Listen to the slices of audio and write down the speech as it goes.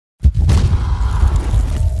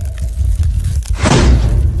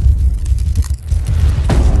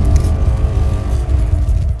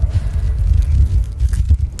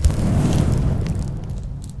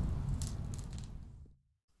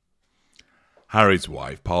Harry's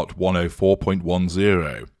Wife, part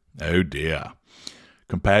 104.10. Oh dear.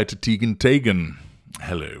 Compared to Teigen.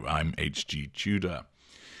 Hello, I'm H.G. Tudor.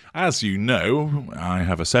 As you know, I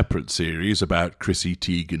have a separate series about Chrissy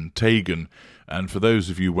Teigen, and for those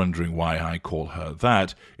of you wondering why I call her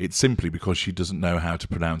that, it's simply because she doesn't know how to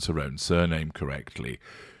pronounce her own surname correctly.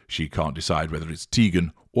 She can't decide whether it's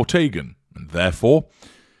Teigen or Teigen, and therefore,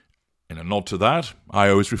 in a nod to that, I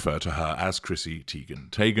always refer to her as Chrissy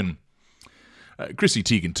Teigen. Chrissy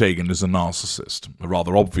Teigen is a narcissist, a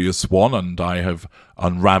rather obvious one, and I have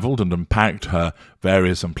unravelled and unpacked her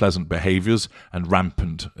various unpleasant behaviours and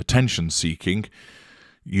rampant attention-seeking,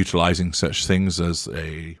 utilising such things as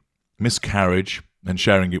a miscarriage and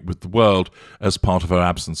sharing it with the world as part of her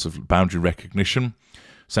absence of boundary recognition,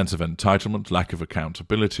 sense of entitlement, lack of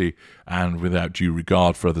accountability, and without due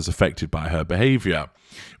regard for others affected by her behaviour.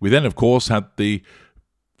 We then, of course, had the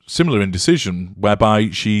similar indecision whereby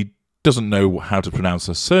she doesn't know how to pronounce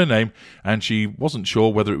her surname, and she wasn't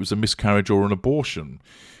sure whether it was a miscarriage or an abortion.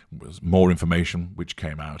 There was more information which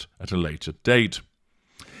came out at a later date.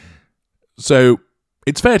 So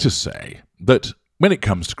it's fair to say that when it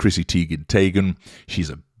comes to Chrissy Teigen, she's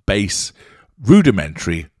a base,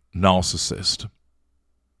 rudimentary narcissist.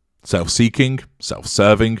 Self-seeking,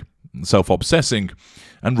 self-serving, self-obsessing,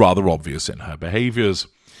 and rather obvious in her behaviours.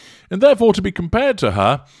 And therefore to be compared to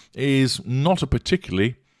her is not a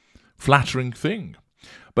particularly flattering thing.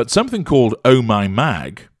 But something called Oh My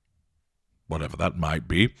Mag, whatever that might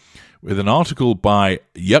be, with an article by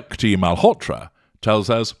Yukti Malhotra, tells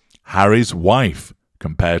us Harry's wife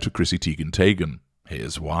compared to Chrissy Teigen.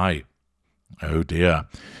 Here's why. Oh dear.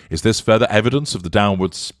 Is this further evidence of the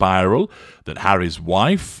downward spiral that Harry's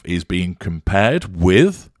wife is being compared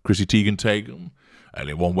with Chrissy Teigen?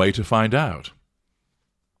 Only one way to find out.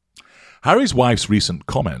 Harry's wife's recent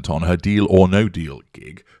comment on her Deal or No Deal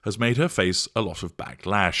gig has made her face a lot of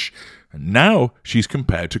backlash, and now she's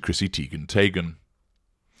compared to Chrissy Teigen.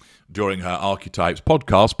 During her Archetypes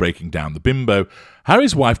podcast, Breaking Down the Bimbo,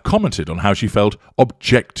 Harry's wife commented on how she felt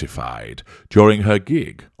objectified during her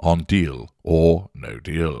gig on Deal or No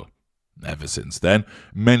Deal. Ever since then,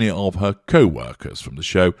 many of her co-workers from the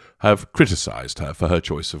show have criticised her for her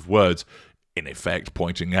choice of words, in effect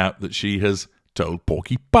pointing out that she has told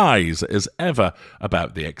porky pies as ever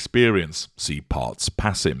about the experience. See parts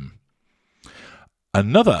passim.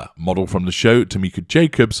 Another model from the show, Tamika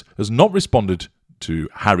Jacobs, has not responded to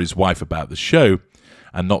Harry's wife about the show,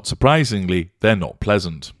 and not surprisingly, they're not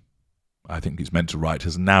pleasant. I think he's meant to write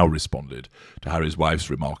has now responded to Harry's wife's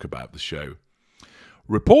remark about the show.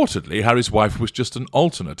 Reportedly, Harry's wife was just an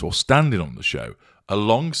alternate or stand-in on the show,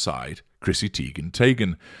 alongside Chrissy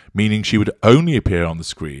Teigen, meaning she would only appear on the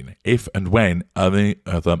screen if and when any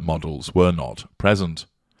other models were not present.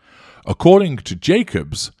 According to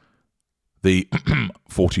Jacobs, the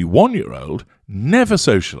 41-year-old never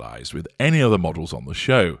socialised with any other models on the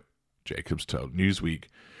show, Jacobs told Newsweek.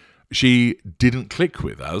 She didn't click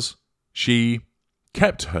with us. She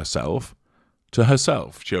kept herself to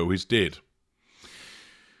herself. She always did.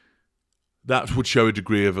 That would show a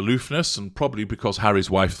degree of aloofness, and probably because Harry's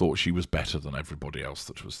wife thought she was better than everybody else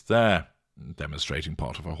that was there, demonstrating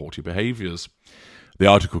part of her haughty behaviours. The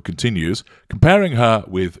article continues, comparing her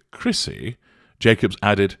with Chrissy, Jacobs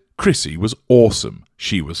added, Chrissy was awesome.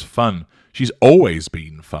 She was fun. She's always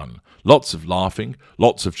been fun. Lots of laughing,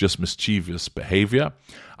 lots of just mischievous behaviour.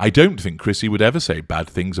 I don't think Chrissy would ever say bad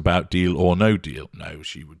things about Deal or No Deal. No,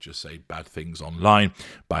 she would just say bad things online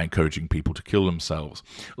by encouraging people to kill themselves.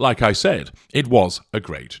 Like I said, it was a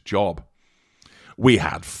great job. We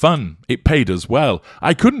had fun. It paid us well.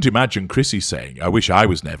 I couldn't imagine Chrissy saying, I wish I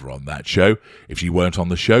was never on that show. If she weren't on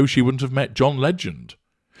the show, she wouldn't have met John Legend.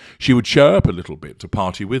 She would show up a little bit to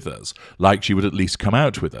party with us, like she would at least come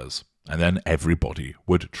out with us, and then everybody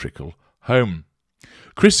would trickle home.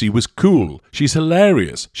 Chrissy was cool. She's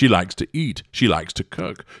hilarious. She likes to eat. She likes to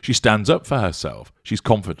cook. She stands up for herself. She's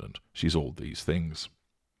confident. She's all these things.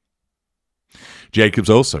 Jacobs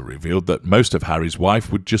also revealed that most of Harry's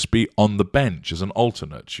wife would just be on the bench as an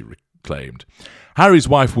alternate, she claimed. Harry's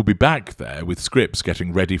wife would be back there with scripts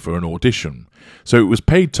getting ready for an audition, so it was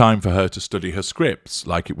paid time for her to study her scripts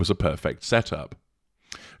like it was a perfect setup.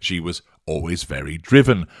 She was always very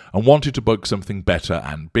driven and wanted to book something better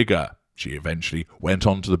and bigger. She eventually went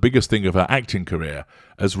on to the biggest thing of her acting career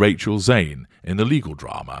as Rachel Zane in the legal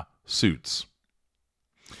drama Suits.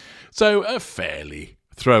 So a fairly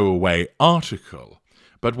throwaway article,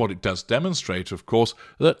 but what it does demonstrate, of course,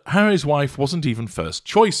 that Harry's wife wasn't even first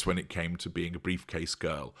choice when it came to being a briefcase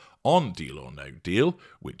girl on Deal or No Deal,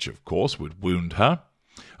 which of course would wound her.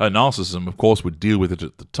 Her narcissism, of course, would deal with it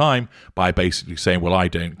at the time by basically saying, well, I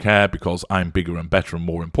don't care because I'm bigger and better and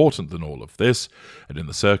more important than all of this. And in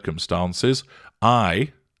the circumstances,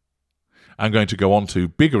 I am going to go on to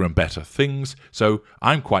bigger and better things. So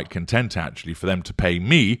I'm quite content, actually, for them to pay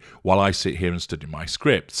me while I sit here and study my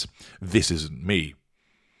scripts. This isn't me.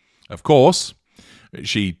 Of course,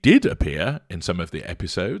 she did appear in some of the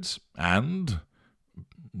episodes and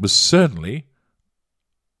was certainly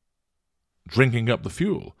drinking up the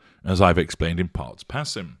fuel, as I've explained in parts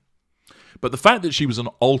passing. But the fact that she was an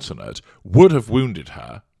alternate would have wounded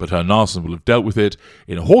her, but her narcissism will have dealt with it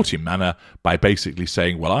in a haughty manner by basically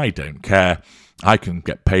saying, well, I don't care, I can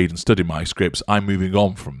get paid and study my scripts, I'm moving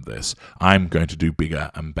on from this, I'm going to do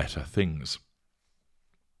bigger and better things.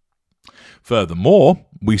 Furthermore,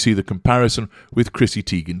 we see the comparison with Chrissy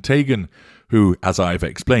Teigen, who, as I've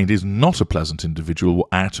explained, is not a pleasant individual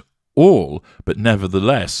at all, but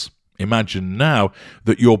nevertheless, imagine now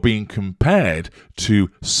that you're being compared to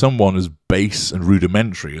someone as base and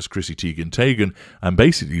rudimentary as Chrissy Teigen and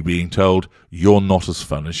basically being told you're not as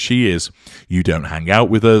fun as she is. You don't hang out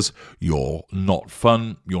with us, you're not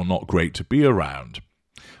fun, you're not great to be around.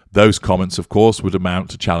 Those comments, of course, would amount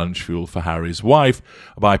to challenge fuel for Harry's wife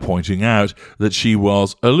by pointing out that she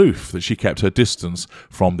was aloof, that she kept her distance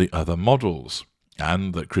from the other models,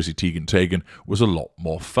 and that Chrissy Teigen was a lot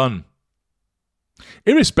more fun.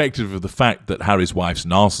 Irrespective of the fact that Harry's wife's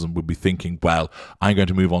narcissism would be thinking, well, I'm going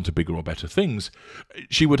to move on to bigger or better things,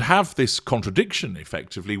 she would have this contradiction,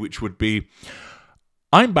 effectively, which would be,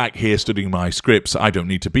 I'm back here studying my scripts, I don't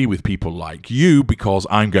need to be with people like you because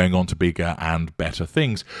I'm going on to bigger and better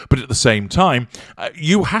things. But at the same time,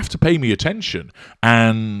 you have to pay me attention,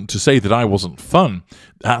 and to say that I wasn't fun,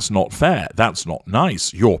 that's not fair, that's not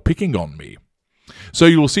nice, you're picking on me. So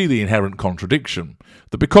you will see the inherent contradiction,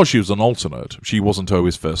 that because she was an alternate, she wasn't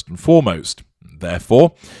always first and foremost.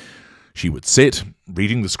 Therefore, she would sit,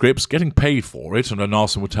 reading the scripts, getting paid for it, and her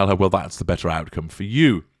narcissism would tell her, well, that's the better outcome for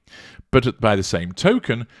you. But by the same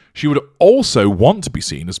token, she would also want to be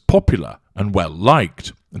seen as popular and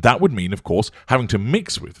well-liked. That would mean, of course, having to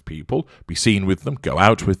mix with people, be seen with them, go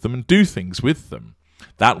out with them, and do things with them.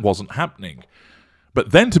 That wasn't happening.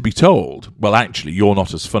 But then to be told, well, actually, you're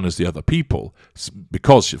not as fun as the other people,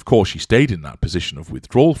 because, of course, she stayed in that position of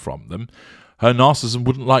withdrawal from them, her narcissism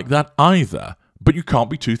wouldn't like that either. But you can't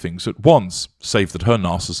be two things at once, save that her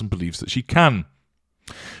narcissism believes that she can.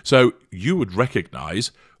 So you would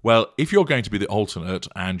recognise, well, if you're going to be the alternate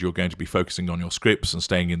and you're going to be focusing on your scripts and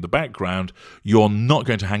staying in the background, you're not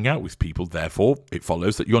going to hang out with people. Therefore, it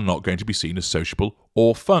follows that you're not going to be seen as sociable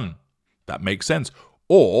or fun. That makes sense.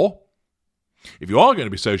 Or, if you are going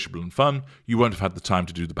to be sociable and fun, you won't have had the time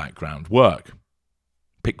to do the background work.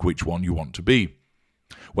 Pick which one you want to be.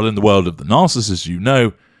 Well, in the world of the narcissist, you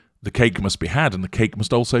know, the cake must be had and the cake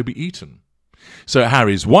must also be eaten. So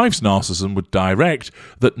Harry's wife's narcissism would direct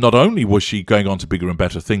that not only was she going on to bigger and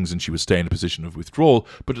better things and she would stay in a position of withdrawal,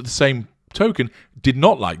 but at the same token did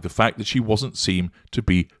not like the fact that she wasn't seen to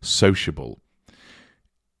be sociable.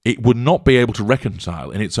 It would not be able to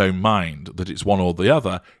reconcile in its own mind that it's one or the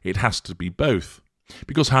other. It has to be both.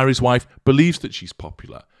 Because Harry's wife believes that she's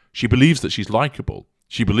popular. She believes that she's likeable.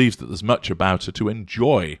 She believes that there's much about her to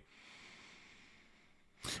enjoy.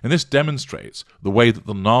 And this demonstrates the way that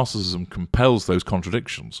the narcissism compels those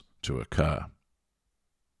contradictions to occur.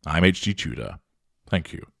 I'm H.G. Tudor.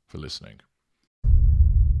 Thank you for listening.